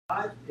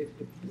If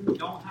you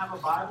don't have a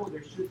Bible,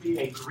 there should be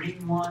a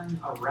green one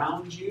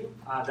around you.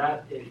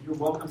 You're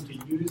welcome to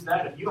use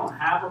that. If you don't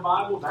have a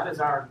Bible, that is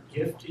our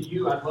gift to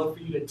you. I'd love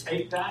for you to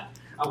take that.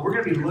 We're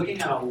going to be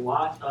looking at a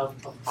lot of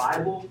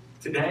Bible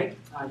today.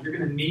 You're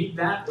going to need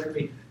that. We're going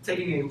to be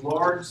taking a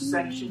large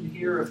section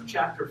here of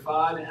chapter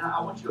 5, and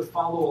I want you to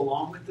follow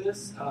along with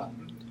this.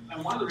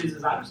 And one of the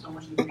reasons I just don't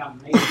want you to think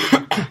I'm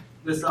making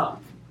this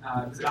up.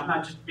 I'm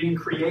not just being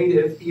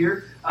creative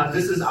here.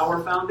 This is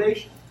our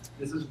foundation.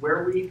 This is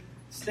where we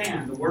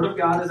stand. The Word of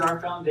God is our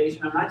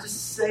foundation. I'm not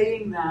just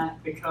saying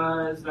that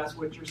because that's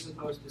what you're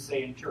supposed to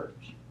say in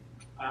church.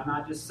 I'm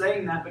not just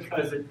saying that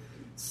because it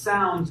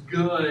sounds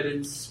good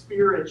and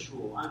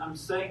spiritual. I'm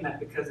saying that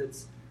because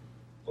it's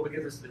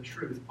the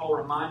truth. Paul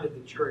reminded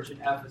the church in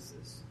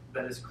Ephesus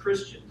that as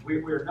Christians, we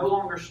are no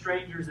longer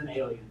strangers and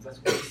aliens.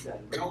 That's what he said.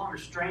 We're no longer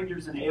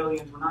strangers and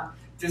aliens. We're not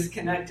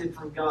disconnected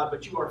from God,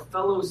 but you are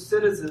fellow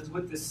citizens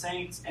with the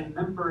saints and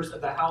members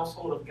of the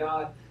household of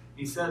God.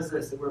 He says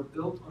this, that we're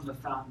built on the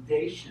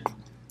foundation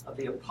of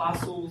the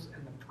apostles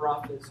and the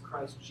prophets,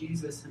 Christ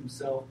Jesus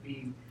himself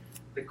being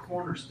the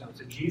cornerstone.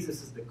 So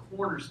Jesus is the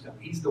cornerstone.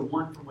 He's the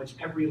one from which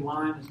every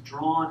line is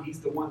drawn. He's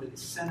the one that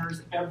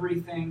centers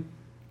everything.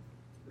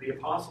 The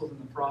apostles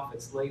and the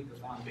prophets laid the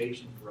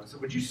foundation for us. So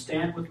would you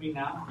stand with me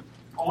now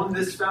on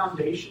this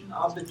foundation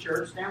of the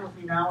church? Stand with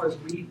me now as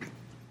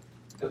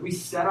we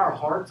set our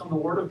hearts on the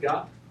Word of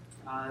God,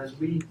 as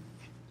we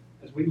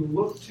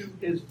look to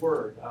His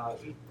Word.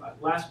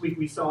 Last week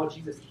we saw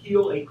Jesus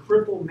heal a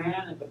crippled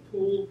man at the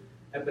pool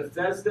at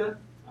Bethesda.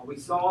 We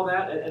saw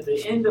that at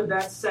the end of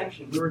that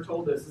section. We were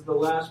told this is the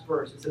last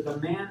verse. It said the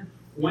man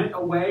went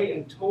away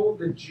and told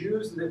the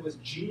Jews that it was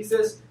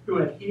Jesus who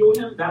had healed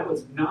him. That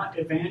was not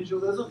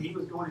evangelism. He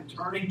was going and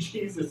turning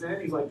Jesus in.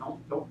 He's like,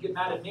 don't get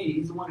mad at me.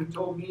 He's the one who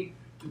told me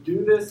to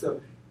do this. So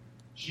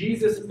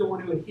Jesus is the one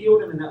who had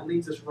healed him, and that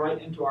leads us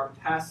right into our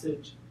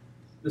passage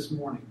this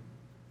morning.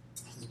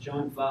 This is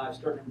John 5,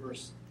 starting in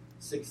verse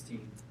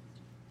 16.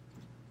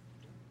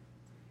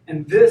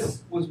 And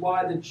this was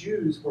why the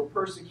Jews were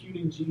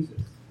persecuting Jesus,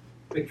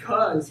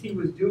 because he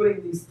was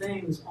doing these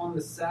things on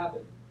the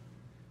Sabbath.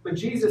 But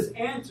Jesus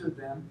answered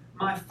them,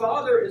 my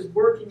Father is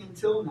working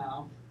until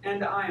now,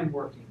 and I am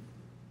working.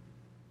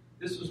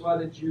 This was why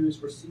the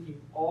Jews were seeking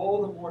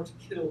all the more to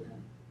kill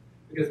him,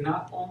 because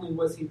not only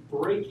was he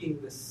breaking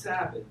the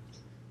Sabbath,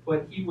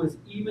 but he was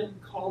even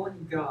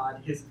calling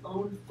God his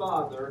own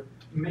Father,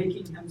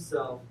 making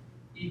himself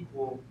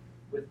equal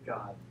with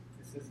God.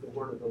 This is the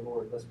word of the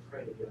Lord. Let's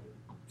pray together.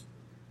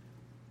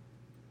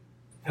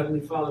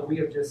 Heavenly Father, we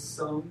have just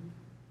sung.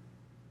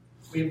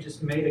 We have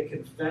just made a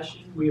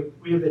confession. We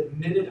have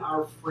admitted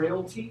our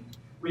frailty.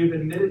 We have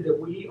admitted that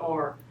we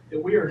are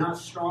not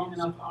strong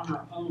enough on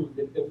our own,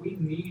 that we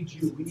need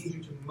you. We need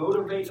you to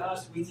motivate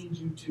us. We need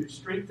you to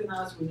strengthen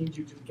us. We need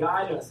you to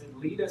guide us and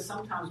lead us.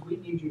 Sometimes we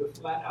need you to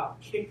flat out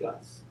kick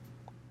us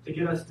to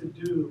get us to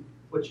do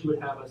what you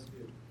would have us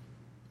do.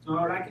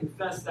 Lord, I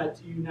confess that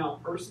to you now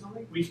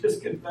personally. We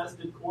just confessed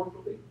it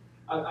corporately.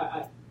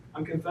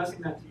 I'm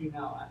confessing that to you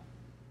now.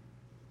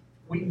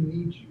 We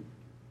need you.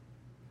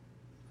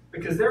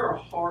 Because there are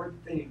hard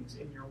things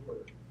in your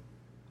word.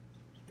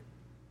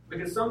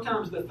 Because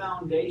sometimes the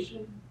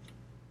foundation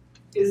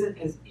isn't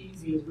as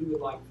easy as we would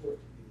like for it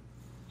to be.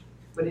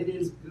 But it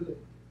is good.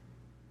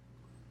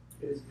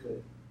 It is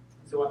good.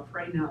 So I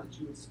pray now that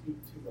you would speak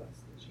to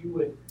us,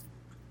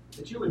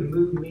 that you would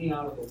move me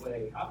out of the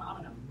way.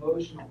 I'm an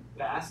emotional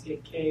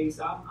basket case.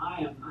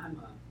 I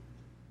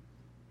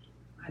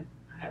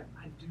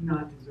do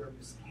not deserve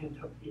to stand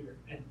up here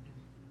and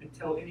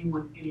tell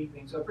anyone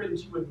anything. So I pray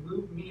that you would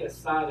move me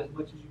aside as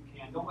much as you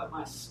can. Don't let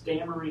my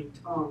stammering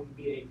tongue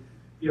be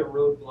a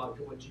roadblock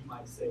to what you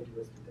might say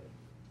to us today.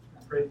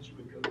 I pray that you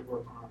would go to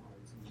work on our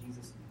hearts. In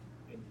Jesus'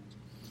 name,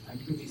 amen.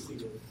 You can be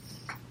seated.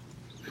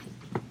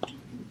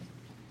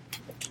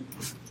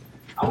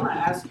 I want to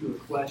ask you a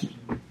question,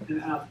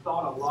 and I've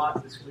thought a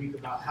lot this week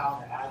about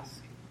how to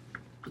ask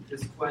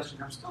this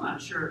question. I'm still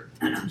not sure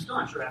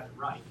I have it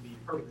right, to be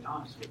perfectly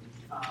honest with you.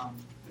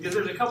 Because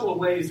there's a couple of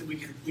ways that we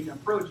can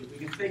approach it. We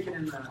can take it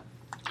in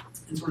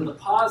sort of the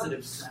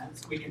positive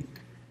sense. We can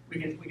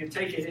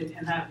take it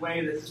in that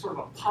way that's sort of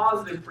a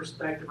positive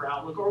perspective or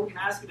outlook, or we can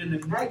ask it in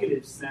the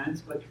negative sense.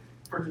 But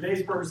for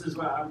today's purposes,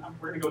 we're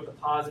going to go with the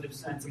positive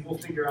sense, and we'll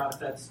figure out if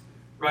that's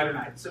right or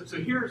not. So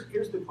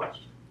here's the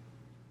question: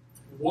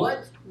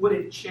 what would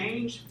it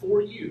change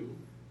for you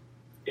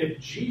if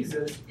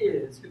Jesus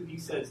is who he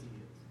says he is?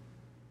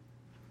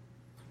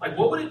 Like,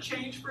 what would it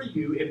change for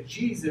you if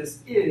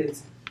Jesus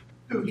is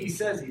who he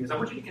says he is? I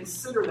want you to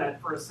consider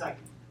that for a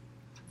second.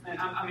 And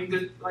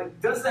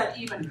does that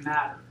even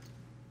matter?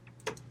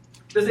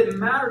 Does it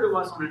matter to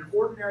us on an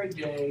ordinary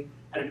day,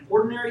 at an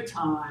ordinary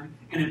time,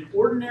 in an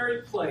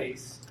ordinary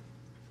place,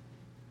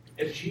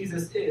 if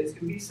Jesus is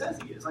who he says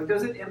he is? Like,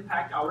 does it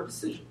impact our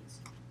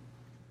decisions?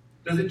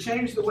 Does it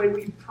change the way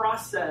we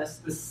process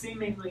the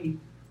seemingly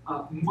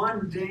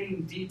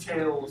mundane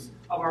details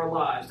of our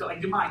lives? So,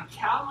 do my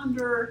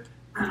calendar,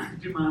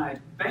 do my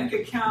bank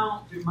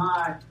account, do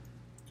my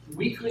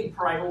weekly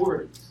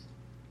priorities,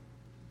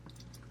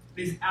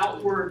 these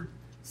outward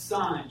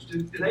signs,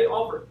 do they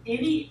offer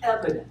any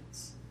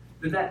evidence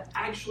that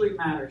actually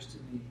matters to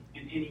me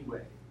in any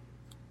way?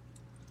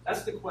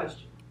 That's the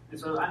question. And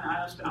so I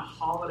know it's been a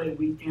holiday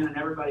weekend and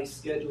everybody's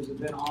schedules have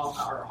been off,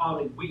 or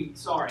holiday week,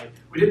 sorry.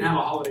 We didn't have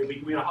a holiday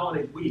week, we had a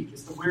holiday week.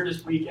 It's the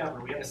weirdest week ever.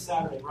 We had a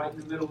Saturday right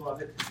in the middle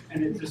of it,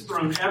 and it's just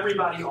thrown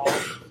everybody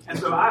off. And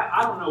so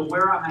I don't know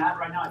where I'm at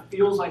right now. It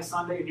feels like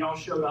Sunday and y'all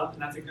showed up,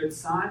 and that's a good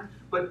sign.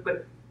 But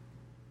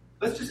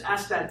let's just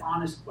ask that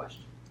honest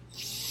question.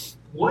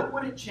 What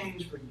would it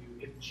change for you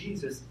if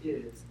Jesus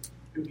is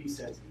who he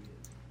says he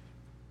is?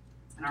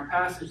 In our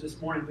passage this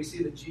morning, we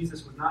see that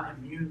Jesus was not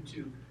immune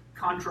to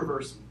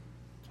controversy.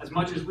 As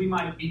much as we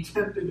might be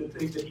tempted to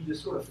think that he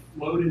just sort of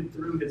floated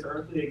through his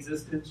earthly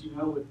existence,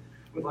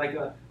 with like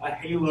a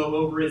halo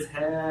over his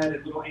head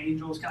and little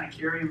angels kind of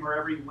carrying him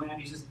wherever he went.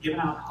 He's just giving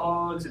out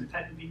hugs and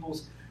petting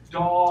people's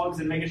dogs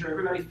and making sure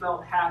everybody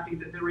felt happy.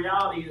 The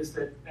reality is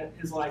that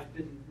his life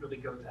didn't really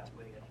go that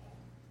way at all.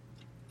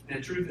 And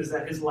the truth is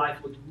that his life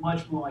looked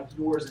much more like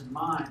yours and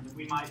mine than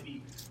we might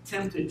be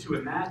tempted to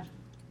imagine.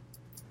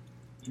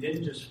 He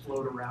didn't just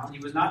float around. He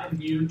was not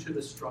immune to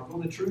the struggle.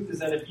 The truth is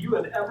that if you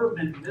have ever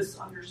been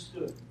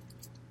misunderstood,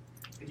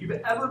 you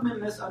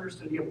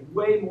have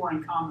way more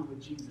in common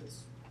with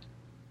Jesus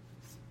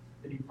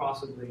than you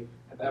possibly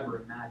have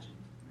ever imagined.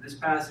 In this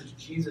passage,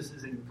 Jesus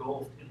is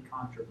engulfed in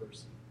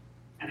controversy.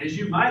 And as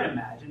you might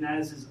imagine,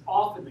 as is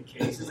often the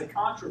case, is a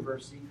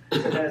controversy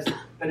that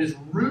is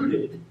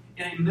rooted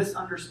in a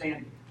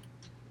misunderstanding.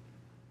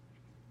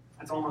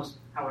 That's almost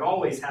how it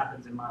always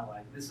happens in my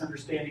life.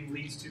 Misunderstanding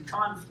leads to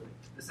conflict.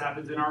 This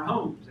happens in our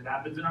homes. It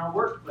happens in our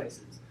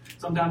workplaces.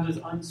 Sometimes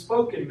there's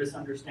unspoken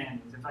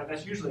misunderstandings. In fact,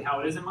 that's usually how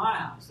it is in my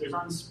house. There's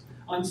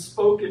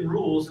unspoken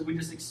rules that we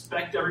just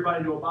expect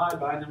everybody to abide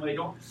by, and then when they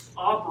don't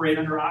operate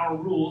under our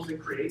rules, it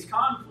creates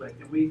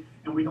conflict, and we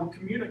don't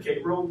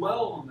communicate real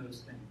well on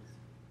those things.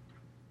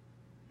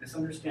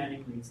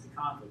 Misunderstanding leads to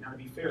conflict. Now, to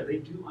be fair, they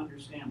do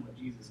understand what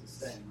Jesus is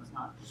saying. Let's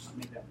not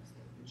make that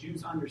mistake. The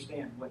Jews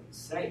understand what he's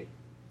saying.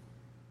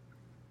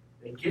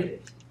 They get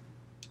it.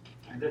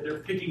 And they're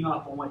picking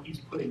up on what he's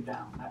putting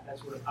down. That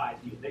sort of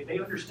idea. They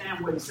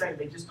understand what he's saying.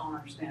 They just don't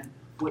understand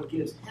what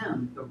gives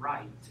him the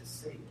right to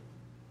say it.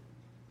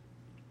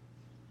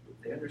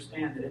 They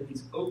understand that in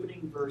these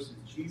opening verses,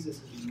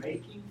 Jesus is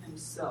making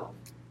himself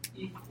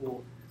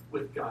equal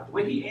with God. The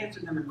way he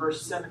answered them in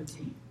verse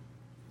 17,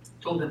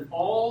 told them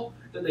all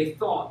that they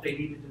thought they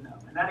needed to know.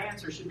 And that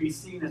answer should be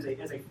seen as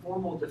a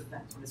formal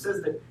defense. When it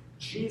says that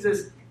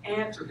Jesus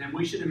answered him,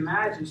 we should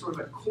imagine sort of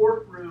a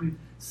courtroom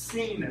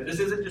scene there. This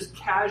isn't just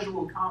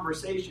casual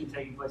conversation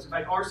taking place. In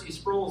fact, R.C.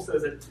 Sproul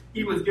says that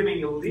he was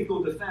giving a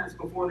legal defense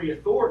before the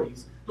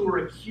authorities who were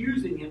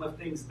accusing him of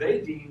things they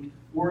deemed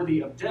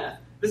worthy of death.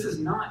 This is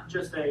not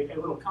just a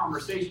little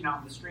conversation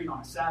out in the street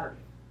on a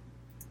Saturday.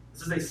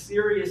 This is a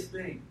serious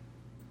thing.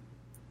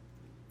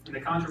 And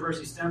the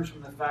controversy stems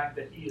from the fact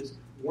that he is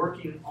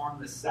working on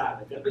the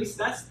Sabbath. At least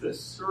that's the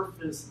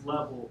surface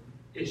level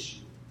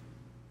issue.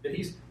 That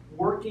he's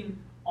working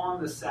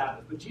on the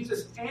Sabbath. But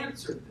Jesus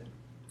answered them.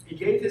 He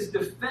gave his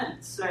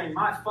defense, saying,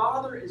 "My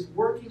Father is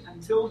working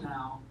until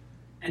now,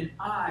 and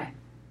I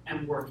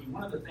am working."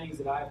 One of the things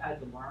that I've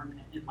had to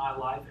learn in my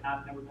life, and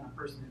I've never been a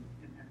person,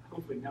 and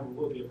hopefully never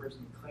will be a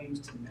person who claims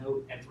to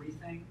know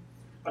everything,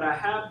 but I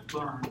have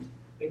learned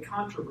that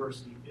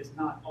controversy is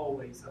not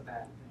always a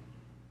bad thing.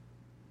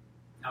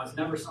 Now, it's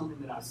never something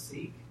that I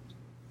seek.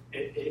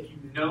 If you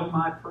know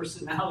my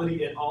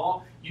personality at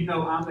all, you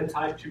know I'm the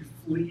type to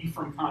flee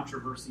from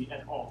controversy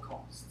at all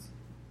costs.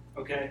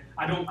 Okay?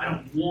 I don't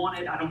want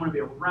it. I don't want to be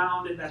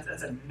around it.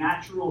 That's a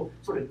natural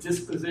sort of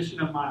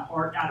disposition of my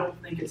heart. I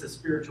don't think it's a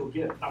spiritual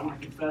gift. I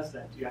want to confess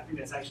that to you. I think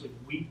that's actually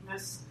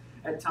weakness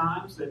at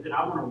times, that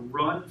I want to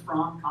run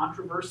from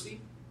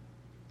controversy.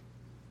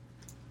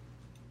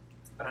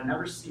 But I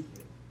never seek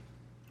it.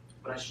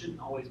 But I shouldn't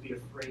always be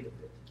afraid of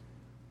it.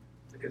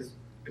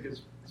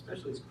 Because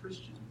especially as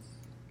Christians,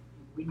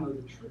 we know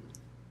the truth.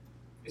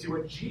 You see,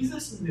 what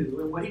Jesus knew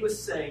and what he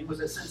was saying was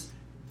that since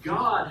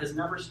God has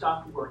never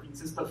stopped working,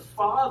 since the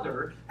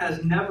Father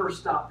has never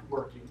stopped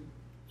working,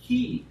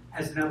 he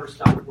has never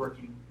stopped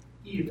working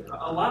either.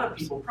 A lot of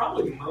people,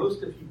 probably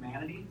most of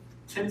humanity,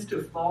 tends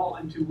to fall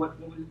into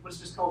what's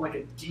just called like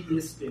a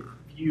deistic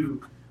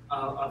view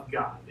of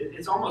God.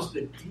 It's almost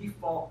the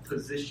default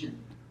position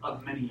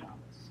of many of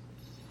us.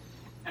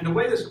 And the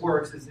way this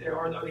works is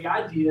the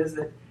idea is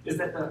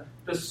that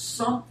the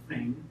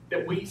something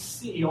that we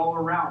see all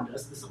around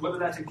us, whether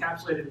that's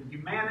encapsulated in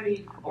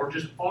humanity or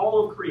just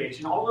all of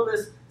creation, all of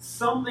this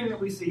something that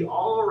we see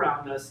all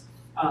around us,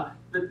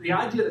 the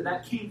idea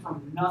that came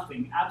from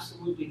nothing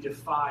absolutely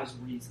defies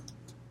reason.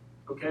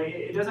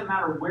 Okay? It doesn't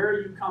matter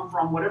where you come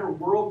from, whatever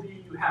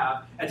worldview you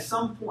have, at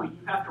some point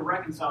you have to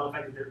reconcile the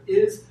fact that there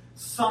is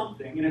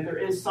something, and if there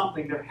is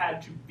something, there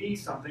had to be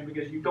something,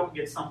 because you don't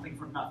get something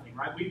from nothing,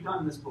 right? We've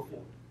done this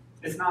before.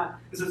 This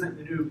isn't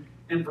new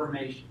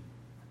information.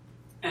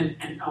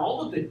 And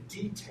all of the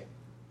detail,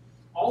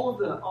 all of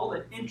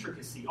the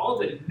intricacy,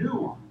 all of the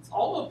nuance,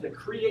 all of the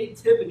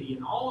creativity,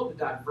 and all of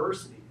the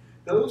diversity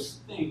those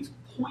things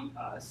point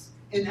us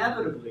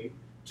inevitably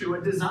to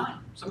a designer,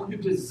 someone who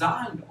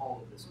designed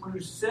all of this, someone who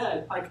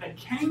said, like, a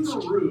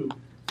kangaroo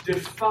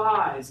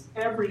defies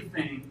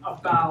everything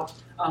about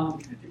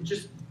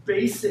just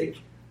basic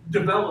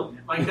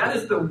development. Like, that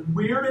is the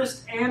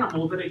weirdest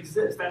animal that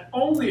exists, that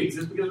only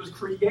exists because it was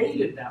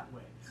created that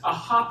way. A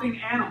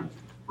hopping animal,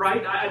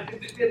 right?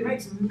 It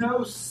makes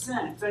no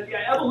sense.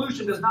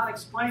 Evolution does not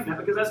explain that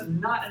because that's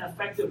not an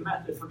effective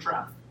method for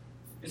travel.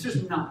 It's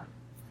just not.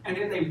 And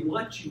then they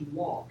let you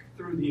walk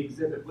through the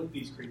exhibit with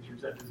these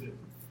creatures at the zoo.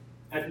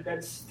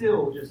 That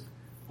still just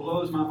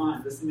blows my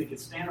mind. This thing that could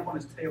stand up on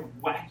its tail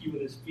and whack you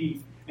with his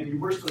feet, and you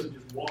were supposed to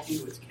just walk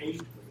into its cage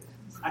with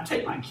it. I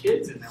take my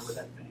kids in there with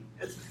that thing.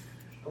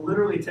 I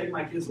literally take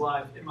my kids'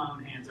 life in my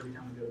own hands every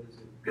time we go to the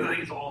zoo, because I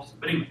think it's awesome.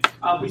 But anyway,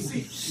 we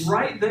see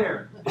right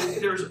there,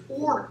 there's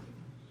order.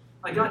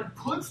 Like, God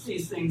puts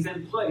these things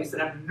in place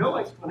that have no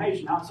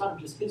explanation outside of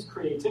just His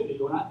creativity.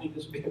 When I think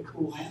this would be a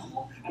cool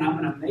animal, and I'm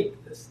going to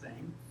make this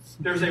thing.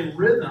 There's a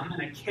rhythm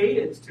and a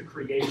cadence to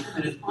creation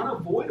that is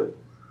unavoidable.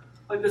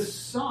 Like, the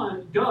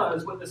sun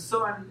does what the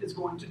sun is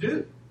going to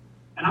do.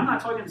 And I'm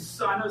not talking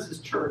sun. I know this is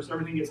church, so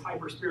everything gets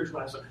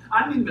hyper-spiritualized. So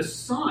I mean the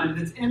sun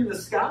that's in the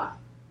sky.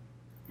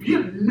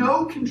 You have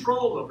no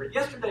control over it.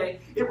 Yesterday,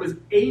 it was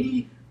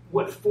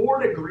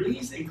 4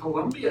 degrees in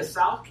Columbia,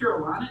 South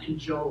Carolina in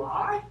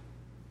July.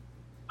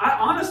 I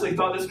honestly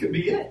thought this could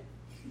be it.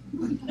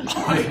 We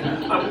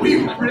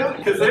really,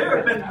 because there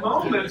have been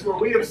moments where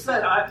we have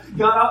said,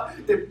 God,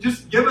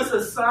 just give us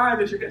a sign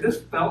that you're going to.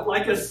 This felt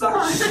like a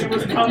sign that He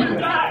was coming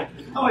back.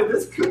 I'm like,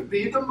 this could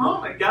be the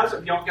moment. Guys,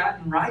 have y'all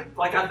gotten right?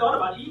 Like, I thought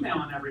about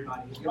emailing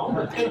everybody. Y'all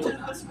repented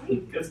this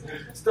week because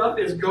stuff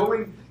is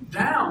going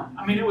down.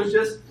 I mean, it was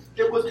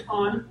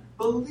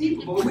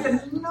unbelievable. We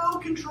had no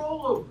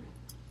control over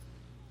it.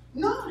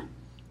 None.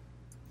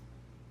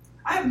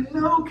 I have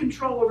no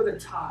control over the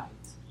tides.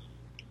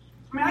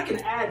 I mean, I can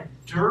add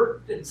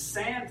dirt and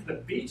sand to the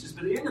beaches,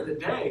 but at the end of the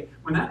day,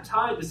 when that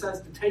tide decides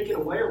to take it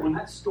away, or when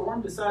that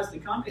storm decides to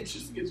come, it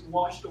just gets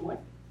washed away.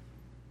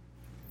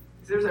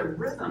 There's a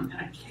rhythm and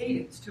a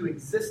cadence to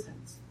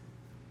existence,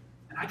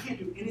 and I can't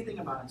do anything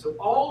about it. So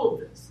all of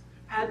this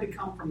had to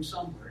come from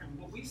somewhere, and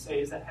what we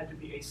say is that had to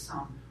be a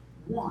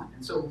someone.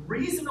 And so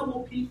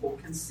reasonable people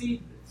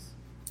conceived this.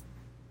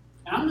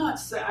 And I'm not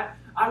saying,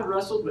 I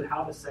wrestled with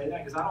how to say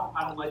that because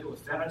I don't like to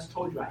offend. I just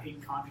told you I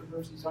hate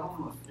controversy, so I don't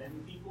want to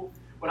offend people.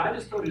 What I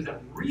just told you is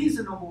that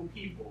reasonable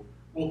people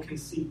will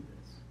conceive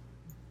this.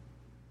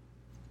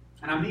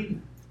 And I mean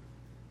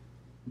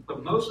that.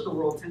 But most of the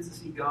world tends to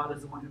see God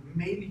as the one who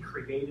maybe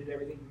created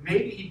everything.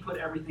 Maybe He put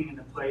everything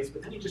into place,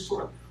 but then He just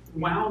sort of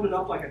wound it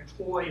up like a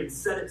toy and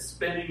set it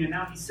spinning, and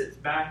now He sits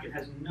back and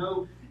has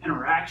no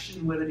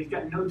interaction with it. He's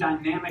got no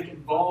dynamic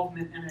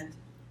involvement in it.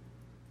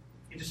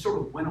 It just sort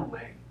of went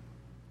away.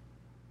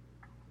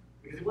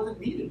 Because He wasn't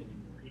needed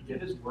anymore. He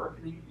did His work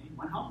and he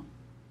went home.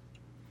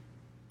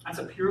 That's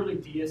a purely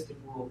deistic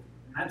worldview.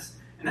 And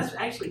that's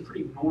actually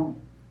pretty normal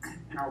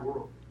in our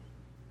world.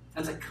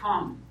 That's a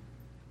common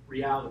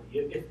reality,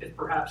 if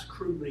perhaps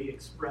crudely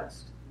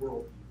expressed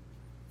worldview.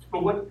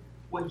 But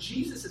what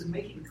Jesus is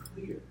making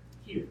clear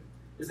here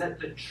is that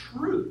the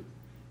truth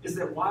is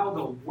that while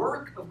the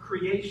work of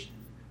creation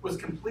was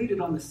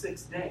completed on the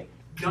 6th day,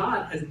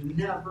 God has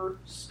never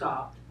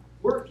stopped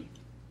working.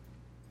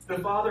 The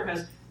Father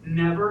has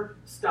never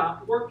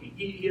stopped working.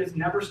 He has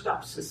never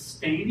stopped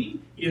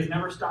sustaining. He has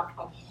never stopped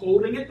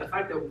upholding it. The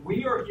fact that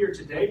we are here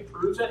today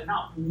proves that.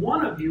 Not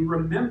one of you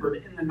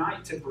remembered in the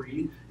night to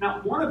breathe.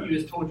 Not one of you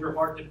has told your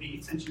heart to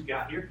beat since you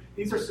got here.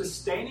 These are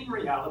sustaining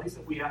realities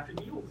that we have to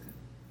deal with.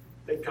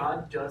 That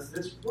God does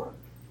this work.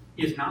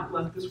 He has not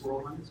left this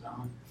world on His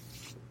own.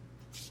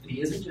 And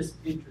He isn't just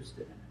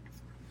interested in it.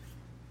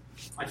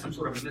 Like some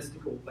sort of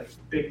mystical, like,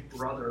 big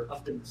brother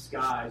up in the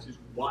skies who's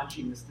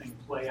watching this thing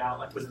play out,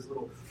 like with his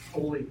little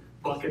holy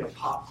bucket of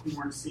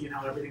popcorn, seeing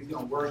how everything's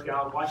going to work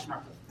out, watching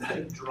our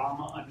pathetic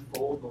drama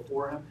unfold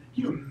before Him.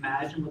 Can you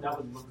imagine what that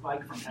would look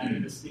like from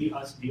having to see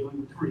us dealing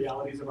with the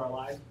realities of our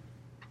life?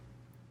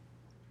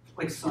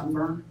 Like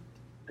sunburn,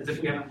 as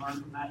if we haven't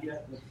learned from that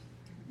yet.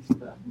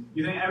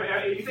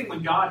 You think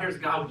when God hears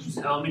God, would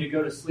you tell me to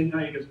go to sleep? No,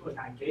 He goes, look,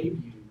 I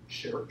gave you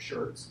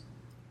shirts.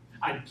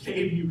 I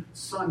gave you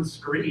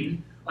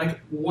sunscreen. Like,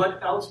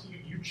 what else?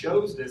 You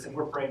chose this, and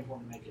we're praying for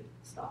Him to make it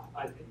stop.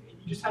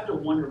 You just have to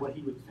wonder what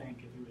He would think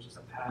if He was just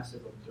a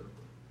passive observer.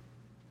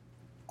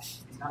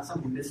 He's not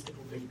some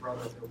mystical big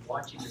brother up there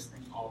watching this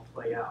thing all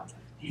play out.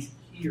 He's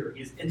here.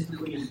 He's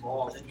intimately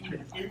involved. And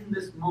even in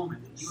this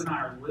moment that you and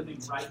I are living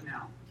right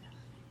now,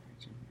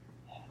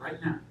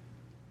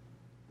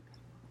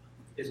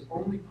 is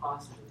only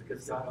possible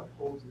because God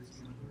upholds this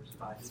universe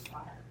by His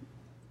fire.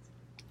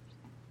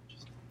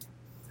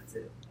 That's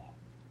it.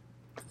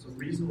 So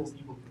reasonable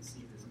people can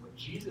see this. And what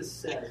Jesus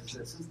says is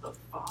that since the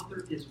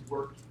Father is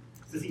working,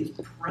 says He is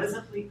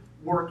presently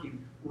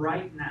working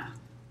right now,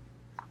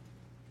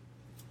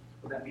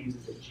 what that means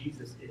is that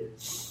Jesus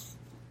is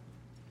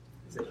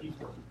that He's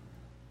working.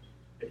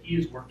 That He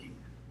is working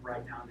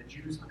right now. And the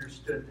Jews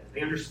understood that.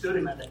 They understood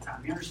Him at that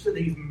time. They understood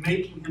that He's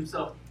making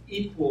Himself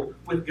equal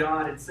with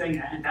God and saying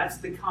that. And that's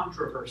the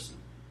controversy.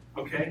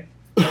 Okay?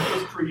 That's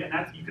what's created.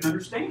 And you can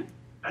understand.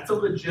 That's a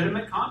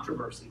legitimate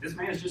controversy. This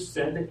man has just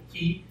said that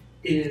he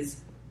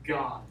is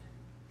God.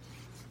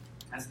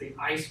 That's the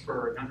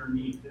iceberg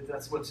underneath.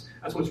 That's what's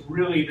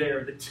really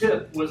there. The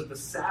tip was the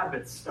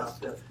Sabbath stuff.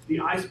 The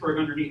iceberg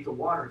underneath the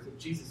water is that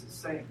Jesus is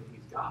saying that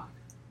he's God.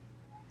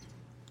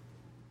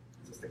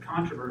 It's the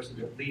controversy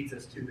that leads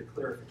us to the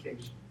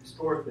clarification.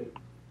 Historically,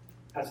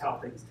 that's how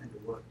things tend to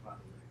work, by the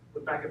way.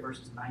 Look back at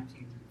verses 19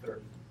 through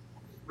 30.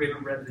 We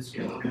haven't read this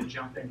yet. We're going to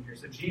jump in here.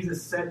 So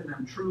Jesus said to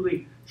them,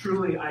 "Truly,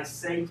 truly, I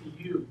say to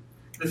you,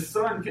 the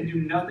Son can do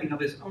nothing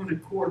of his own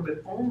accord,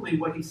 but only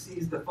what he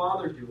sees the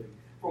Father doing.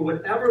 For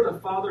whatever the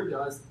Father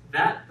does,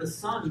 that the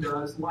Son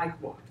does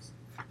likewise.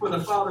 For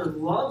the Father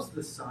loves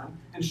the Son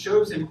and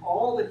shows him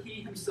all that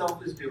he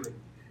himself is doing.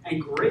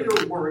 And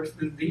greater works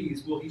than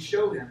these will he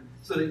show him,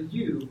 so that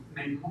you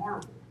may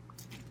marvel.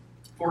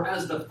 For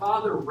as the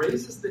Father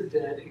raises the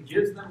dead and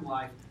gives them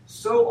life,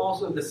 so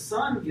also the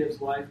Son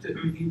gives life to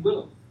whom he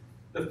will.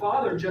 The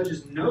Father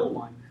judges no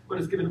one, but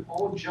has given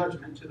all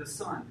judgment to the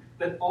Son,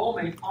 that all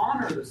may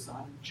honor the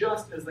Son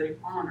just as they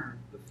honor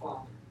the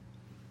Father.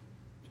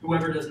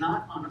 Whoever does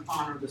not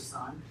honor the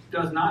Son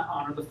does not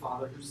honor the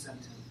Father who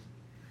sent him.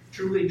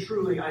 Truly,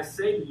 truly, I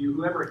say to you,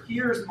 whoever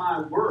hears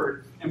my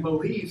word and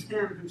believes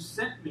him who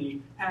sent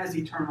me has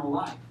eternal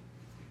life.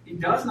 He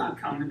does not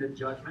come into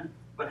judgment,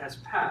 but has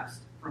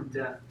passed from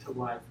death to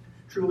life.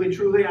 Truly,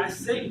 truly, I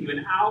say to you,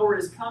 an hour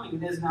is coming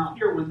and is now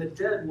here when the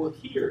dead will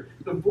hear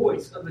the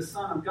voice of the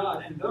Son of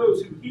God, and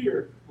those who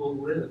hear will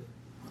live.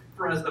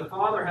 For as the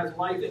Father has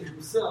life in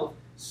himself,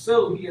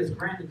 so he has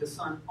granted the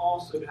Son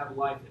also to have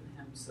life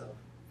in himself.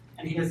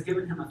 And he has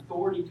given him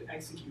authority to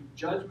execute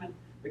judgment,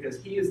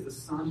 because he is the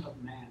Son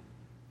of Man.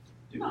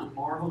 Do not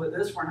marvel at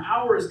this, for an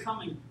hour is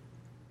coming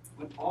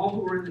when all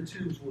who are in the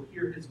tombs will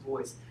hear his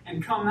voice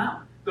and come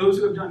out, those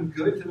who have done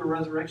good to the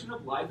resurrection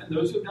of life, and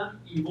those who have done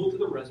evil to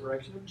the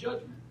resurrection of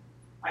judgment.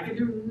 I can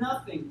do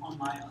nothing on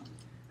my own.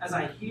 As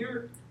I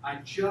hear, I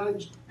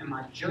judge, and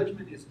my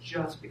judgment is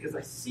just, because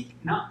I seek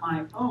not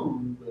my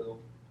own will,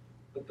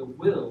 but the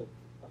will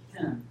of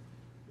him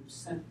who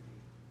sent me."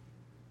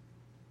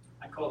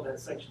 I called that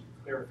section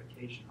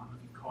clarification. I don't know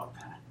if you caught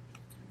that.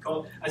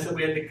 I said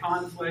we had the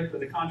conflict or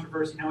the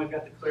controversy, now we've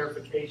got the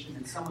clarification,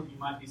 and some of you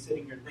might be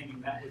sitting here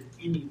thinking that is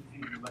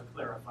anything but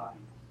clarifying.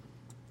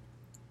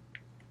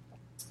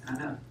 And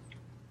I know.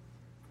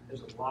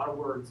 There's a lot of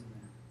words in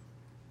there.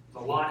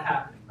 There's a lot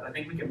happening, but I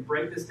think we can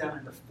break this down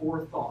into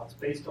four thoughts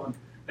based on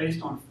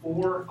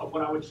four of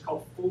what I would just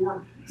call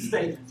four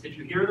statements. Did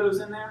you hear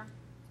those in there?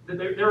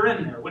 They're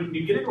in there. When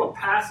you get into a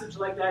passage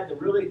like that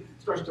really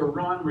starts to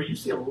run, where you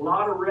see a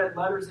lot of red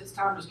letters, it's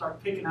time to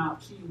start picking out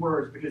key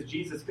words, because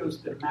Jesus goes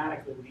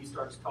thematically when he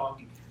starts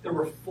talking. There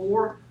were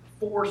four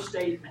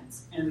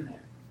statements in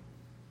there.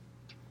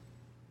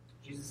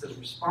 Jesus has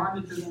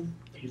responded to them.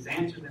 He's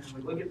answered them. And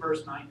we look at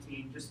verse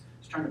 19, just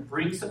trying to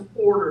bring some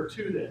order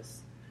to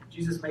this.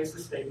 Jesus makes the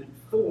statement,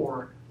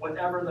 "For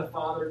whatever the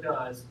Father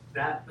does,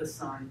 that the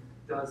Son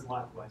does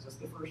likewise." That's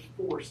the first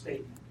four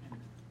statements.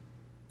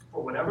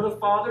 For whatever the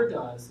Father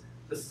does,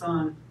 the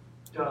Son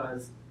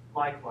does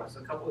likewise. So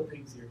a couple of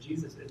things here.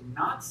 Jesus is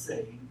not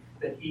saying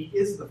that he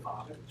is the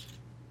Father,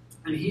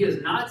 and he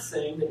is not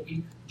saying that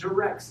he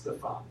directs the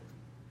Father.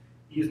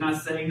 He is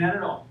not saying that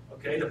at all.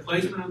 Okay, the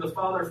placement of the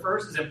Father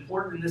first is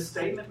important in this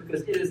statement,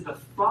 because it is the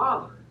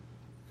Father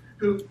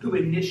who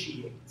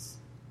initiates.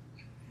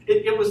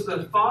 It was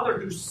the Father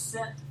who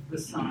sent the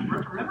Son.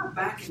 Remember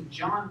back in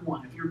John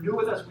 1. If you're new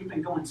with us, we've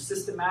been going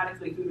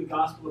systematically through the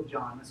Gospel of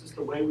John. This is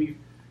the way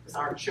it's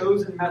our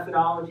chosen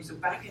methodology. So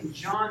back in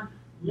John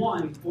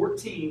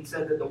 1:14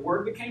 said that the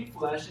Word became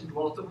flesh and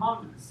dwelt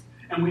among us.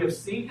 And we have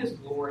seen his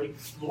glory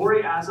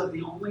as of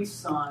the only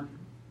Son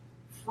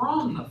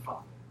from the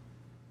Father.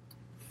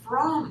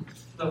 From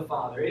the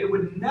Father. It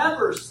would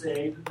never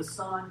say that the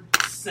Son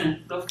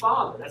sent the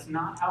Father. That's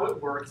not how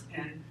it works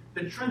in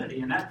the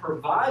Trinity. And that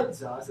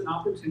provides us an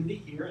opportunity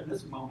here in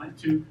this moment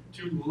to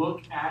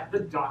look at the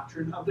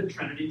doctrine of the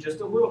Trinity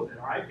just a little bit.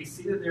 All right? We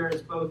see that there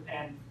is both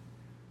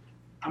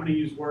I'm going to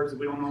use words that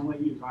we don't normally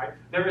use, right?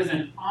 There is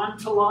an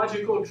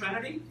ontological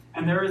Trinity,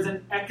 and there is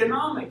an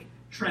economic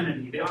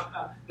Trinity.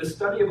 The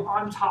study of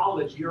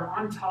ontology, or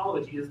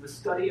ontology, is the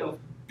study of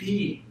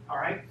being, all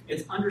right?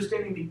 It's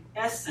understanding the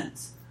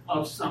essence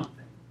of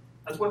something.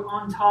 That's what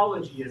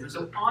ontology is. And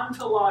so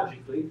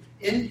ontologically,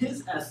 in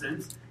his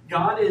essence,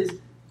 God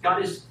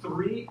is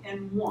three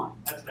in one.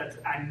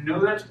 I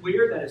know that's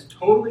weird. That is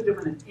totally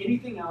different than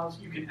anything else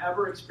you can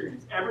ever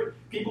experience.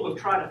 People have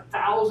tried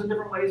 1,000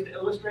 different ways to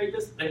illustrate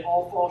this. They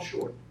all fall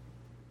short.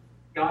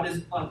 God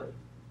is other.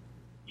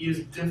 He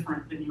is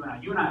different than you and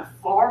I. You and I have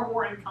far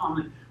more in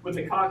common with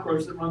the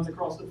cockroach that runs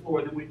across the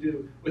floor than we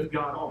do with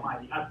God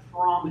Almighty. I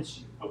promise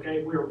you.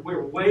 Okay,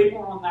 we're way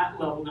more on that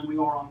level than we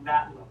are on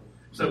that level.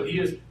 So he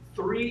is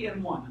three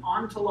in one.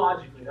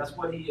 Ontologically, that's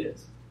what he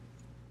is.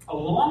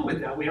 Along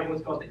with that, we have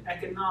what's called the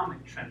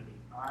economic Trinity,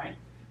 all right?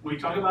 When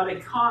we talk about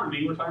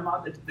economy, we're talking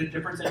about the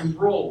difference in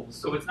roles.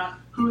 So it's not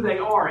who they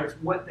are, it's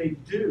what they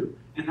do.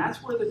 And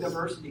that's where the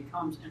diversity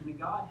comes in the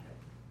Godhead.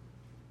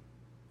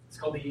 It's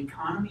called the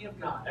economy of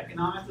God.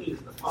 Economically,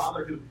 it's the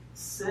Father who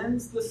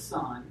sends the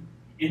Son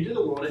into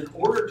the world in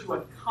order to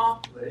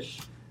accomplish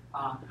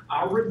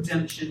our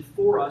redemption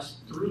for us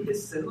through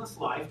his sinless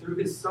life, through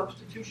his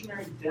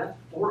substitutionary death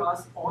for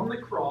us on the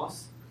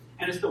cross.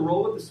 And it's the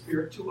role of the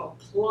Spirit to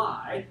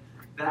apply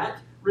that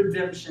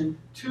redemption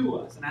to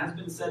us. And as has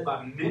been said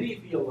by many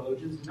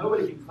theologians,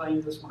 nobody can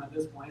claim this one at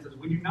this point. It says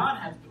we do not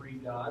have three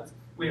gods.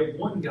 We have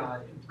one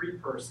God in three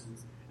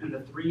persons, and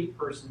the three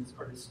persons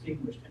are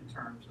distinguished in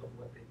terms of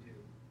what they do.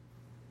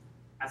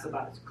 That's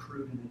about as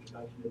crude an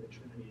introduction to the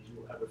Trinity as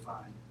you will ever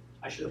find.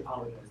 I should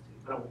apologize to you,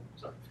 but I won't.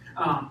 Sorry.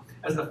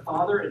 As the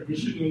Father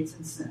initiates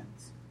and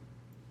sends,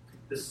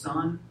 the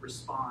Son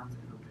responds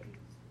and obeys.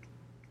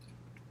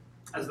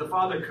 As the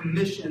Father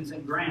commissions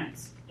and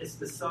grants, it's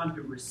the Son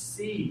who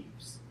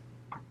receives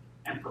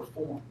and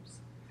performs.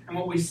 And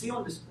what we see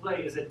on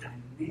display is a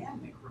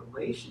dynamic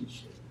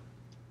relationship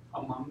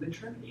among the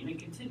Trinity. And it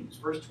continues.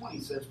 Verse 20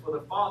 says, for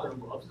the Father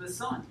loves the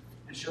Son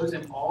and shows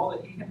him all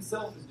that he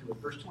himself is doing.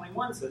 Verse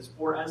 21 says,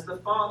 for as the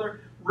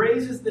Father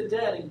raises the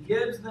dead and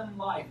gives them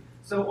life,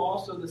 so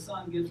also the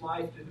Son gives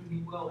life to whom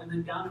he will. And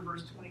then down in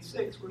verse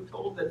 26, we're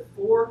told that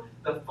for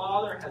the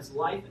Father has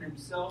life in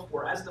himself,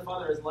 or as the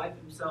Father has life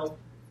in himself,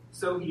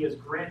 so he has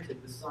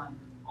granted the Son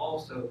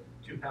also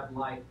to have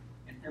life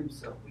in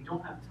himself. We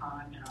don't have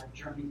time in our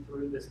journey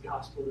through this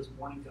gospel this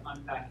morning to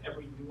unpack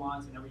every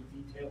nuance and every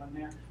detail in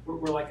there.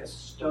 We're like a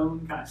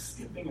stone kind of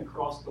skipping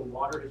across the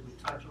water as we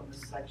touch on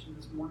this section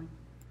this morning.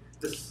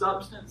 The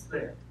substance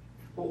there,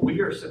 what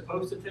we are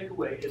supposed to take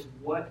away is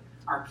what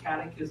our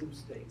catechism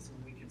states.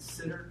 When we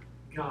consider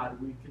God,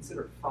 we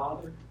consider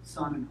Father,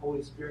 Son, and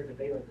Holy Spirit, that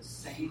they are the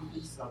same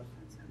in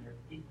substance and they're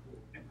equal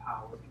in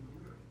power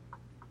and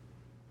glory.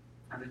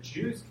 Now the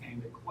Jews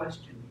came to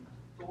question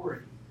the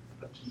authority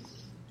of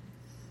Jesus.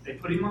 They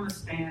put him on the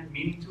stand,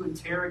 meaning to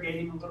interrogate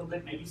him a little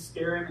bit, maybe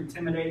scare him,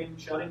 intimidate him,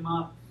 shut him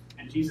up,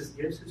 and Jesus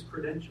gives his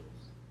credentials.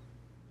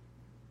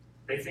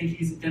 They think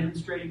he's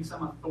demonstrating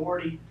some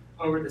authority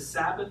over the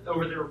Sabbath,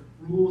 over their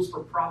rules for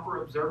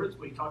proper observance.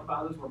 We talked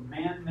about those were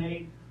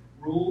man-made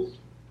rules.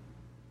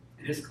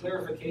 And his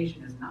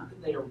clarification is not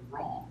that they are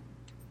wrong.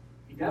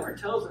 He never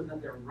tells them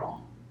that they're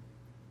wrong.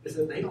 It's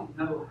that they don't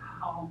know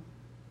how.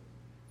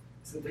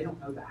 It's that they don't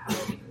know the how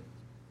of it.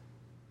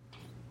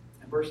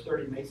 And verse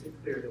 30 makes it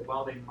clear that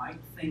while they might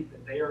think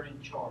that they are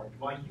in charge,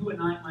 while you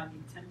and I might be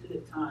tempted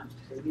at times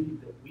to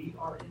believe that we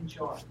are in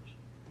charge,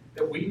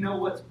 that we know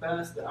what's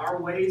best, that our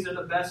ways are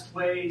the best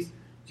ways,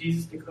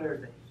 Jesus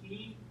declares that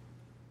he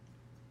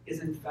is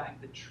in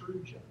fact the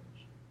true judge,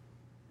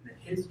 and that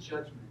his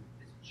judgment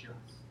is just.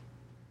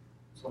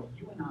 So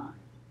you and I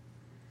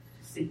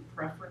seek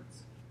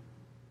preference,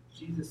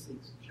 Jesus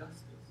seeks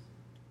justice.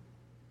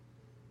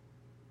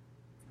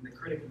 And the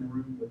critic in the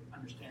room would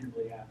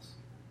understandably ask,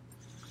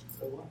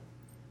 so what?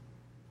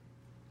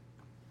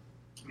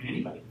 I mean,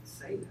 anybody can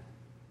say that.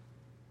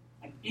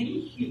 Like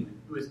any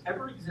human who has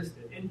ever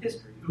existed in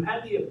history, who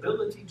had the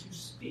ability to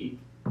speak,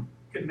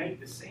 could make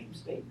the same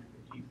statement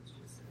that Jesus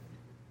just said.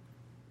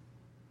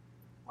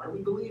 Why do we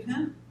believe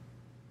him?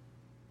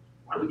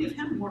 Why do we give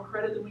him more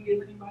credit than we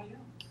give anybody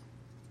else?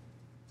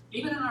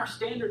 Even in our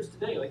standards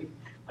today,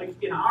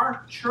 like in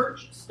our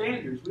church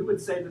standards, we would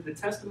say that the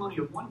testimony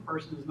of one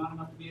person is not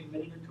enough to be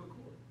admitted into a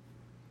court.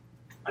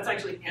 That's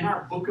actually in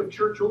our book of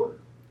church order.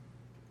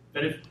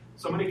 That if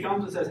somebody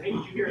comes and says, hey,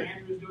 did you hear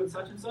Andrew's doing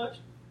such and such?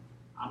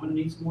 I'm going to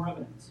need some more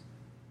evidence.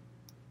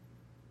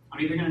 I'm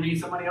either going to need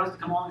somebody else to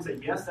come along and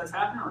say, yes, that's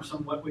happening, or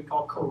some what we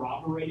call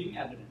corroborating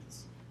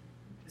evidence.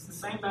 It's the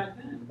same back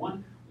then.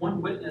 One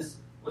witness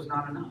was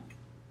not enough.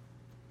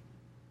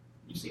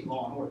 You've seen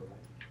Law and Order,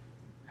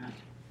 right? Yeah.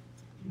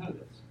 You know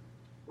this.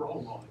 We're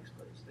all law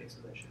experts, thanks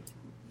to that show.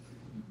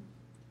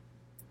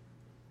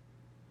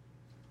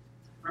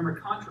 Remember,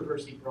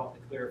 controversy brought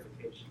the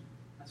clarification.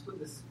 That's what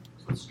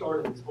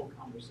started this whole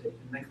conversation.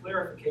 And the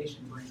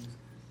clarification brings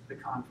the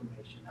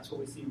confirmation. That's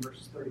what we see in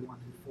verses 31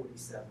 through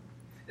 47.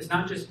 It's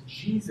not just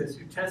Jesus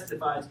who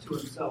testifies to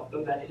himself,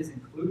 though that is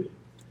included.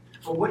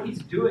 But what he's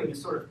doing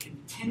is sort of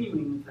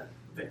continuing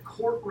the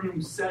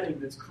courtroom setting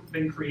that's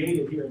been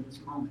created here in this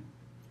moment.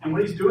 And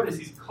what he's doing is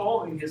he's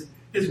calling his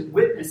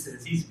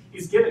witnesses.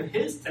 He's giving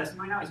his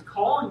testimony. Now he's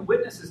calling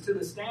witnesses to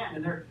the stand,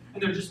 and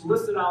they're just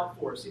listed out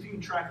for us. See if you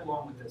can track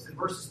along with this. In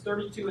verses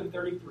 32 and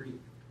 33,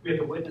 we have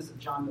the witness of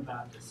John the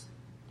Baptist.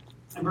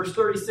 In verse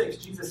 36,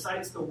 Jesus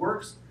cites the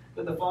works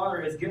that the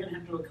Father has given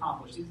him to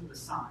accomplish. These are the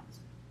signs.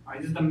 All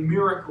right, these are the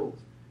miracles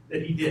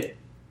that he did.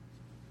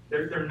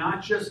 They're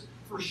not just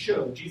for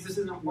show. Jesus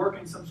isn't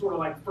working some sort of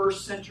like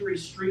first century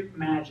street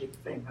magic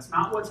thing. That's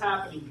not what's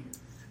happening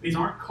here. These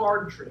aren't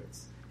card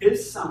tricks.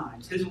 His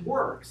signs, his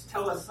works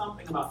tell us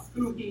something about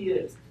who he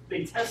is.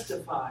 They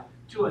testify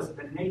to us of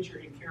the nature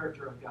and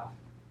character of God.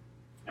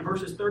 In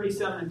verses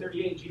 37 and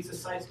 38,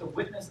 Jesus cites the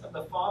witness of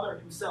the Father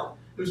himself,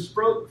 who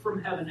spoke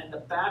from heaven at the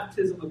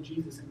baptism of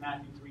Jesus in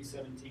Matthew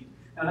 3:17.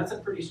 Now that's a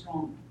pretty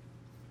strong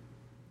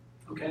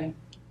one. Okay? I'm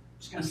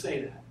just going to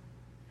say that.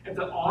 If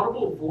the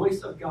audible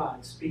voice of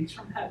God speaks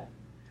from heaven,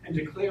 and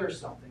declares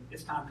something,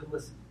 it's time to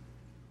listen.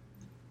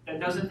 That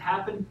doesn't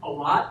happen a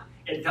lot.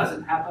 It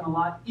doesn't happen a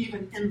lot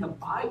even in the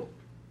Bible.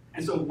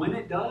 And so when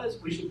it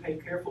does, we should pay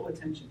careful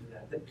attention to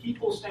that. The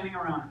people standing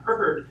around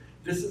heard,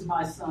 "This is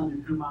my son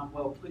in whom I'm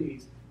well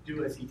pleased.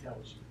 Do as he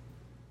tells you."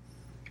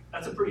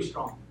 That's a pretty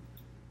strong one.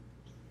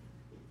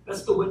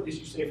 That's the witness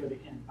you say for the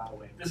end, by the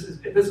way.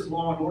 If this is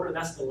Law and Order,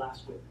 that's the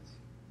last witness.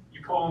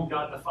 You call on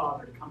God the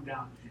Father to come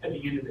down at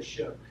the end of the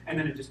show. And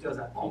then it just does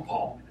that, boom,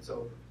 boom, and it's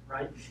over,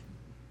 right?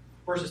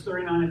 Verses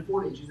 39 and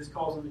 40, Jesus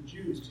calls on the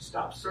Jews to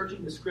stop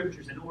searching the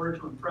Scriptures in order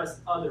to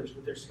impress others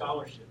with their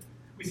scholarship.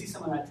 We see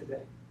some of that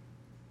today.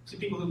 We see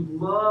people who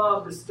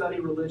love to study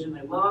religion.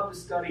 They love to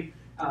study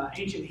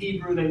ancient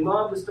Hebrew. They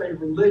love to study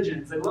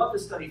religions. They love to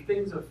study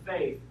things of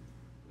faith.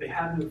 They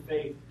have no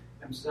faith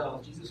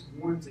themselves. Jesus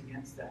warns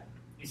against that.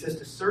 He says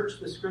to search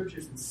the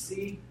Scriptures and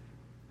see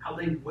how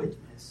they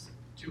witness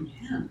to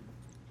Him.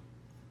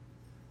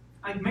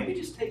 Like maybe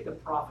just take the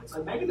prophets.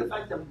 Like maybe the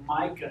fact that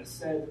Micah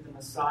said that the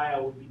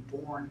Messiah would be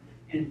born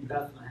in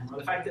Bethlehem, or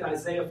the fact that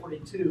Isaiah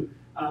 42,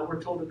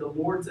 we're told that the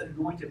Lord's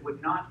anointed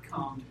would not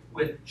come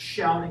with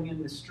shouting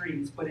in the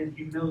streets, but in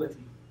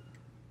humility.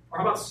 Or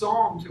how about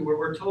Psalm 2, where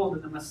we're told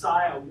that the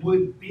Messiah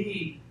would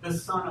be the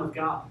Son of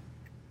God.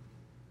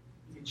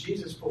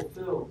 Jesus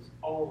fulfills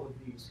all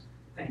of these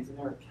things, and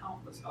there are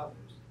countless others.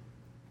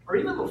 Or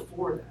even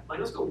before that, like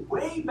let's go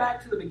way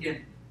back to the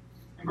beginning.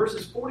 In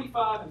verses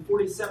 45 and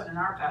 47 in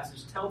our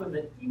passage tell them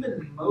that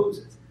even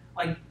Moses,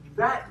 like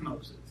that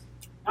Moses,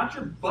 not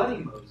your buddy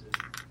Moses,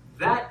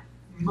 that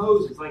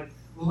Moses, like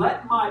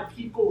let my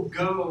people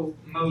go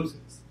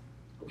Moses.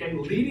 Okay,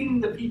 leading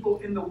the people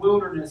in the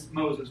wilderness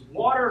Moses,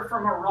 water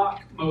from a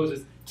rock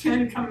Moses,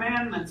 10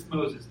 Commandments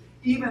Moses.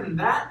 Even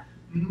that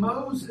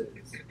Moses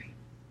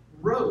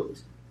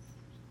wrote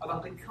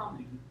about the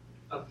coming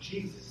of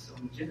Jesus. So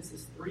in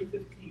Genesis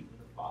 3:15,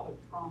 the Father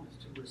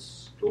promised to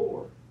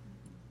restore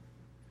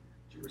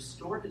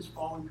His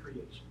fallen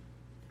creation.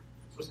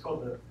 It's what's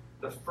called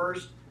the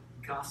first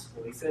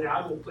gospel. He said,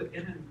 "I will put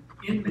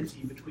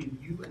enmity between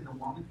you and the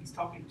woman." He's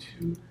talking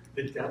to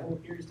the devil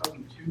here. He's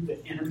talking to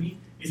the enemy.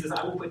 He says,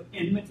 "I will put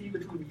enmity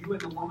between you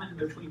and the woman, and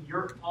between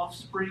your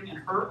offspring and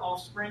her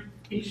offspring.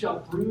 He shall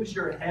bruise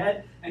your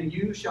head, and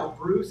you shall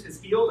bruise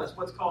his heel." That's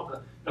what's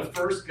called the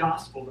first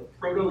gospel, the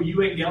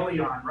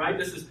proto-euangelion, right?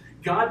 This is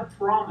God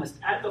promised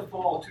at the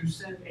fall to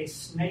send a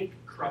snake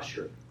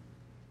crusher.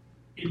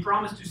 He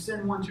promised to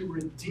send one to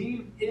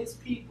redeem His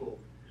people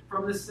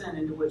from the sin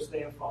into which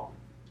they have fallen.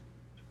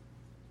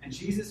 And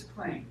Jesus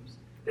claims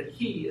that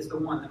He is the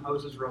one that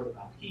Moses wrote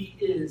about. He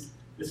is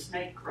the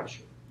snake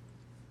crusher.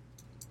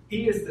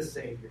 He is the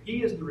Savior.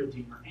 He is the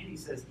Redeemer. And He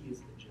says He is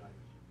the Judge.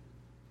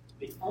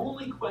 The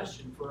only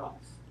question for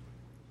us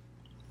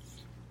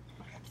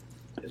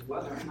is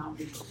whether or not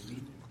we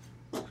believe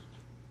it.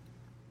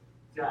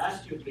 See, I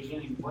asked you at the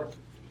beginning, what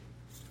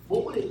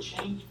would it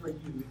change for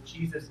you if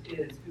Jesus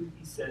is who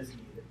He says He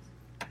is?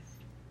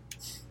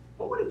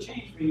 What would it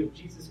change for you if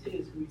Jesus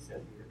is who He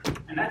says He is?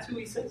 And that's who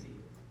He says He is.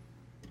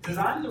 He says,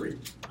 "I'm the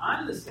Redeemer.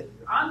 I'm the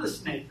Savior. I'm the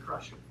snake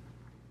crusher.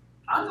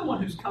 I'm the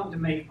one who's come to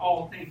make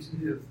all things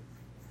new."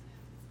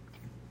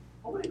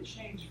 What would it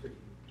change for you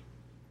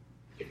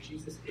if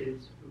Jesus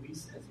is who He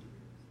says He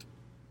is?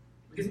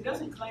 Because He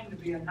doesn't claim to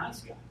be a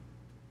nice guy.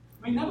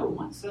 I mean, never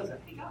once says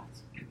that. "Hey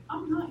guys,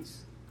 I'm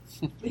nice.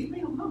 Leave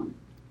me alone."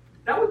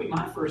 That would be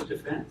my first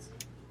defense.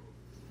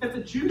 If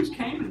the Jews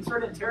came and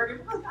started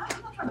interrogating, "Look,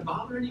 I'm not trying to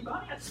bother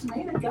anybody. I just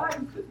made a guy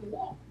who couldn't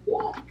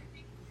walk.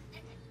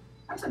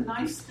 That's a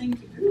nice thing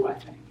to do, I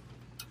think."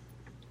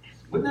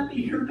 Wouldn't that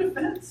be your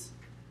defense?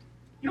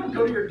 You don't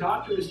go to your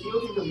doctor who's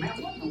healed you and go,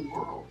 "Man, what in the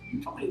world?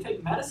 You told me to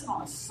take medicine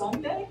on a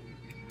Sunday?"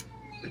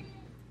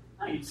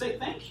 No, you'd say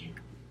thank you.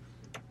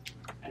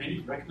 And then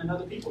you'd recommend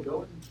other people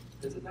go and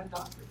visit that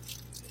doctor.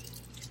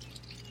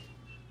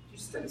 He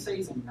just doesn't say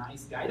He's a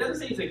nice guy. He doesn't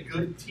say He's a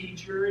good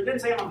teacher. He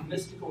doesn't say I'm a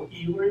mystical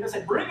healer. He doesn't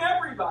say bring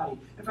everybody.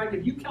 In fact,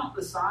 if you count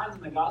the signs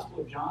in the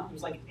Gospel of John,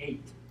 there's like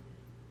 8.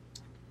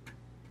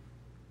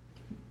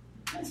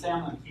 He doesn't say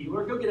I'm a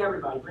healer. Go get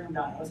everybody. Bring them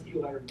down. Let's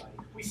heal everybody.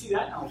 We see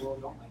that in our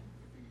world, don't we?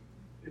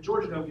 The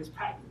Georgia Dome gets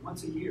packed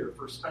once a year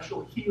for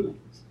special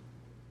healings.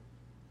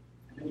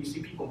 And then you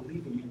see people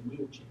leaving in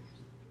wheelchairs.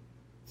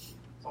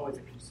 It's always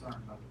a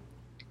concern, by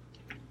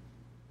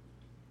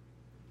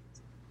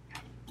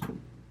the way.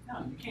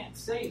 No, you can't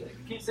say that.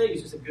 You can't say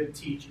He's just a good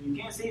teacher. You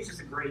can't say He's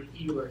just a great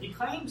healer. He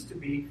claims to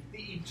be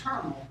the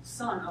eternal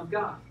Son of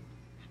God.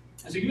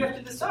 And so you have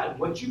to decide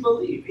what you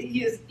believe.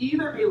 He is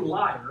either a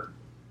liar,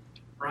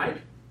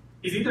 right?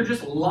 He's either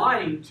just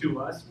lying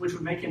to us, which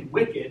would make Him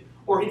wicked,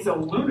 or He's a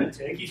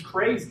lunatic. He's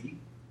crazy.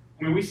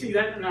 I mean, we see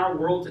that in our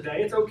world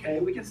today. It's okay.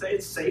 We can say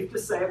it's safe to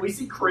say it. We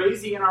see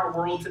crazy in our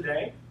world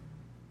today.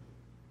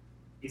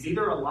 He's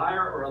either a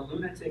liar or a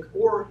lunatic,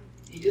 or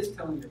He is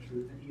telling the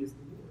truth and He is the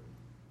Lord.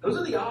 Those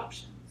are the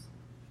options.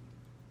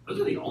 Those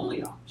are the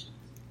only options.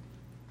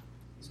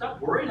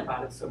 Stop worrying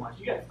about it so much.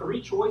 You got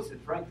 3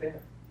 choices right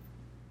there.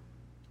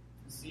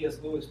 C.S.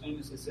 Lewis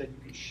famously said,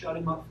 you can shut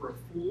Him up for a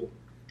fool,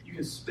 you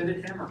can spit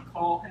at Him or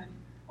call Him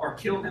or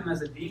kill Him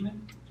as a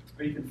demon,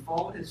 or you can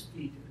fall at his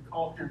feet and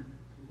call him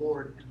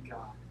Lord and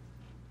God.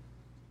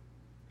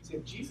 You see,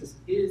 if Jesus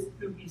is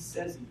who he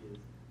says he is,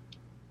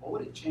 what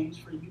would it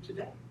change for you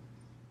today?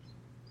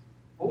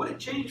 What would it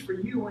change for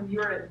you when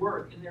you're at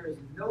work and there is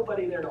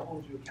nobody there to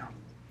hold you accountable?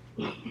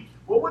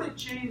 What would it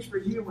change for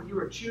you when you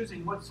are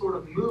choosing what sort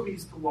of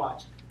movies to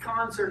watch,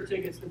 concert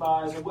tickets to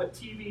buy, or what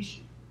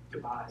TV to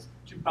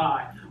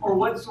buy, or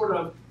what sort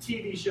of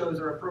TV shows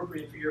are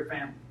appropriate for your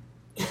family?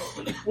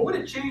 What would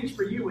it change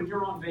for you when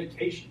you're on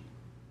vacation?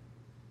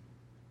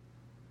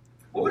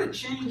 What would it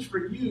change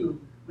for you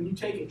when you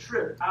take a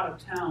trip out of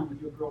town with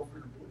your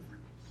girlfriend or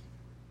boyfriend?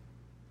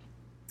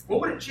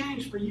 What would it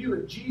change for you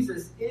if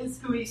Jesus is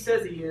who he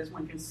says he is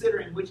when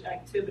considering which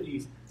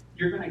activities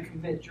you're going to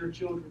commit your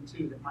children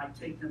to that might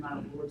take them out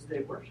of Lord's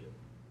Day worship?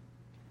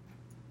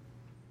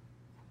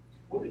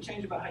 What would it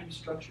change about how you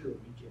structure a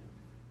weekend?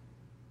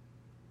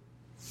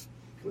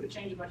 What would it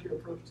change about your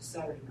approach to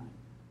Saturday night?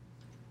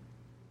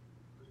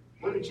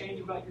 What would it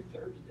change about your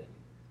Thursday?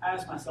 I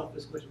ask myself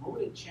this question: what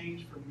would it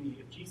change for me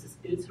if Jesus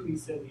is who he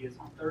said he is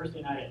on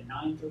Thursday night at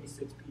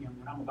 9:36 p.m.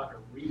 when I'm about to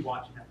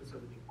rewatch an episode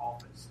of The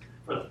Office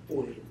for the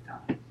 40th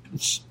time?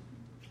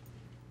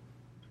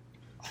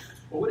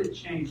 What would it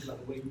change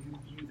about the way you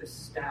view the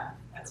staff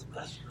at a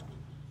restaurant?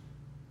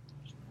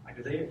 Like,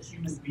 are they a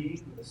human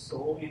being with a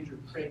soul? Andrew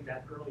prayed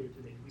that earlier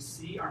today. Do we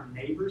see our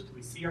neighbors? Do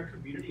we see our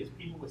community as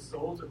people with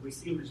souls? Or do we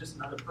see them as just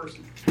another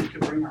person to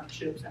bring our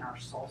chips and our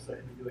salsa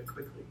and to do it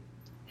quickly?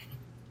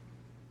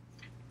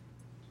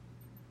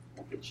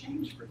 What would it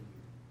change for you?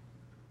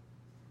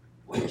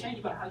 What would it change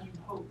about how you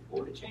hope?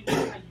 What would it change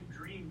about how you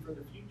dream for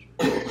the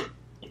future?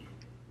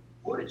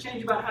 What would it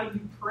change about how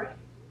you pray,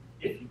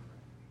 if you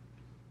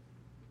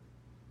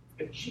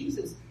pray? If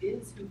Jesus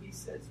is who he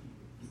says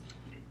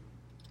he is,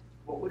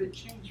 what would it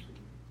change for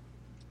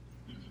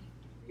you?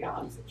 The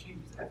reality is it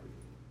changes everything.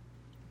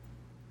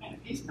 And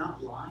if he's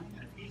not lying,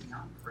 and if he's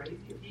not crazy,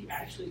 if he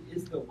actually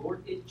is the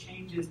Lord, it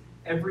changes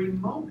every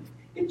moment.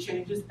 It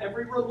changes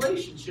every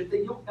relationship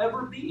that you'll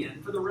ever be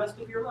in for the rest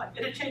of your life.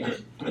 And it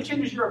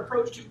changes your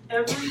approach to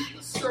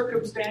every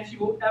circumstance you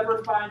will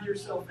ever find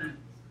yourself in.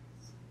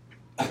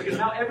 Because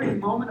now every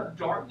moment of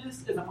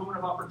darkness is a moment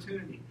of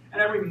opportunity.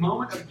 And every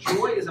moment of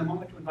joy is a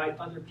moment to invite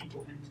other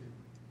people into.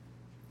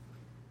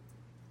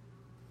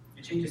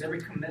 It changes every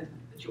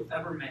commitment that you'll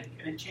ever make.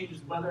 And it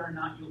changes whether or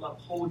not you'll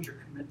uphold your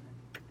commitment.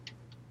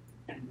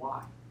 And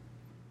why.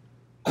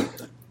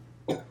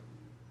 It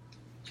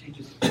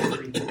changes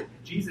everything.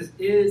 Jesus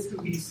is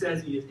who he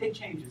says he is. It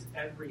changes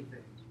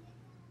everything.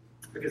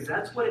 Because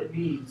that's what it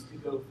means to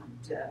go from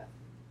death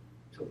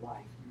to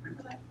life.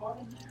 Remember that part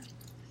in there?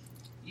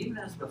 Even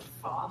as the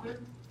Father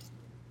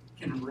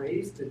can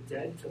raise the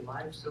dead to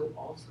life, so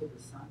also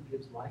the Son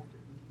gives life to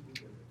whom he will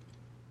give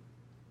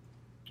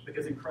it.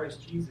 Because in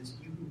Christ Jesus,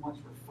 you who once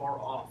were far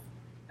off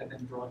have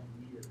been brought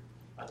near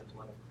by the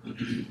blood of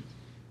Christ.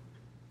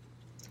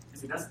 You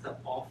see, that's the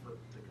offer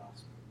of the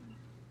gospel.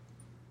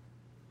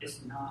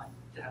 It's not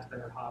to have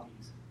better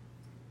hobbies.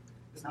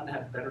 It's not to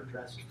have better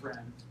dressed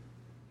friends.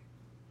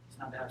 It's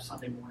not to have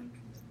Sunday morning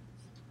commitments.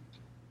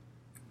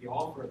 The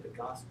offer of the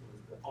gospel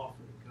is the offer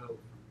to go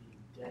from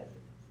being dead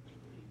to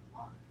being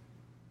alive.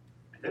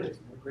 And there is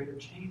no greater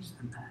change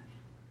than that.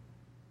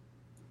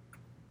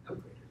 No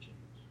greater change.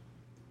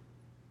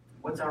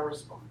 What's our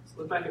response?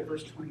 Look back at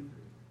verse 23.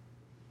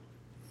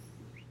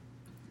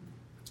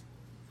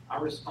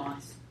 Our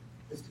response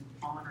is to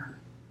honor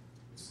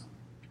the Son.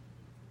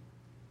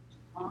 To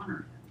honor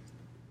him.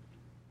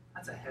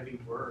 That's a heavy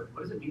word.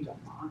 What does it mean to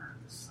honor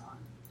the Son?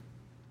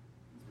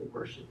 It means to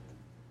worship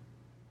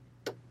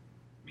him.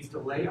 It means to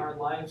lay our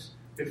lives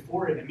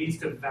before him. It means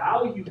to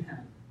value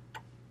him.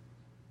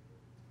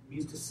 It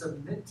means to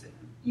submit to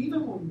him,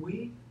 even when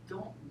we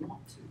don't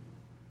want to.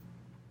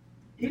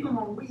 Even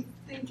when we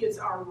think it's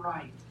our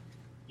right.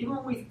 Even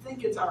when we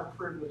think it's our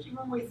privilege. Even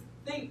when we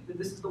think that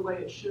this is the way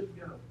it should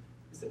go.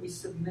 Is that we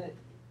submit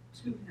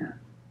to him.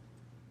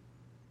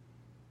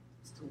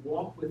 It's to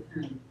walk with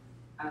him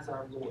as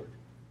our Lord,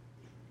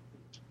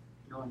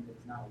 knowing that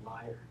he's not a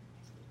liar.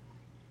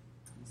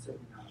 He's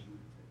certainly not a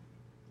lunatic.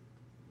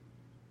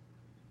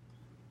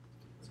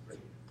 Let's pray.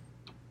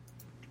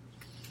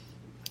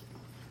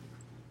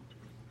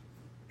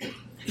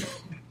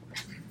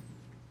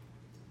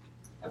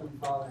 Heavenly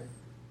Father,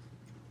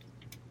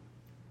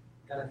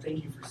 God, I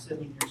thank you for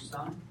sending your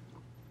Son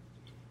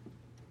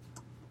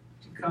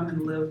to come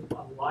and live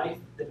a life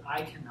that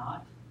I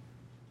cannot,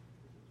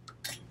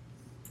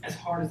 as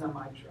hard as I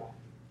might try.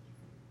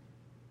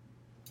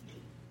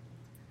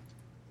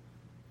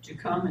 To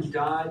come and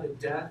die the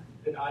death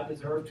that I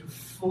deserve, to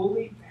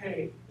fully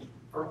pay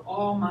for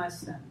all my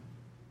sin.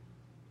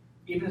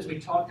 Even as we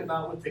talked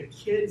about with the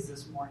kids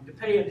this morning, to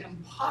pay an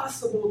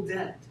impossible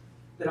debt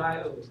that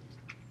I owe.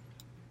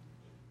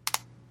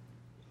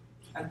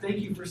 I thank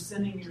you for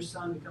sending your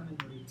Son to come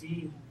and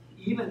redeem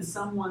even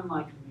someone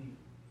like me.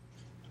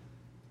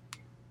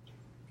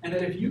 And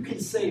that if you can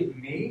save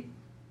me,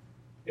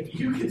 if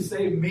you can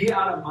save me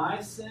out of my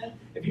sin,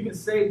 if you can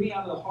save me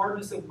out of the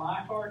hardness of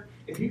my heart,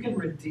 if you can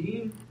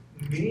redeem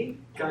me,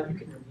 God, you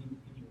can redeem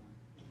anyone.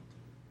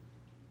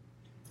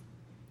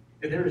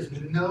 that there is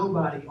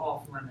nobody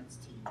off limits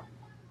to you.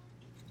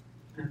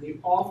 And the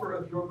offer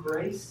of your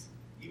grace,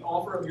 the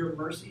offer of your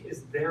mercy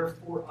is there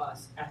for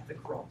us at the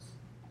cross.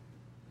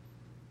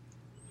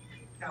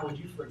 God, would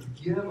you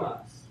forgive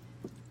us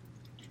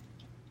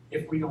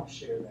if we don't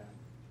share that?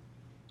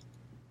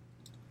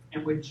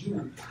 And would you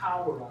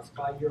empower us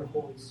by your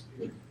Holy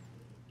Spirit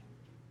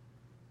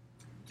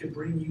to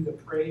bring you the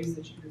praise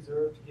that you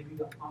deserve, to give you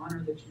the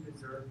honor that you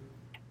deserve,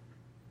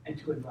 and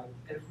to invite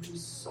every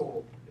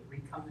soul that we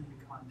come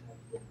into contact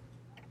with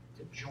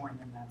to join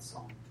in that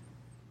song.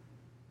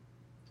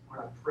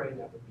 Lord, I pray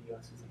that would be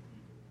us as a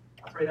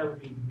people. I pray that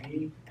would be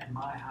me and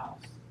my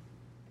house,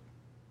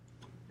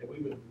 that we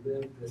would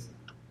live this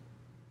out.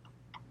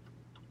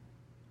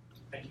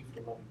 Thank you for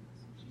loving us.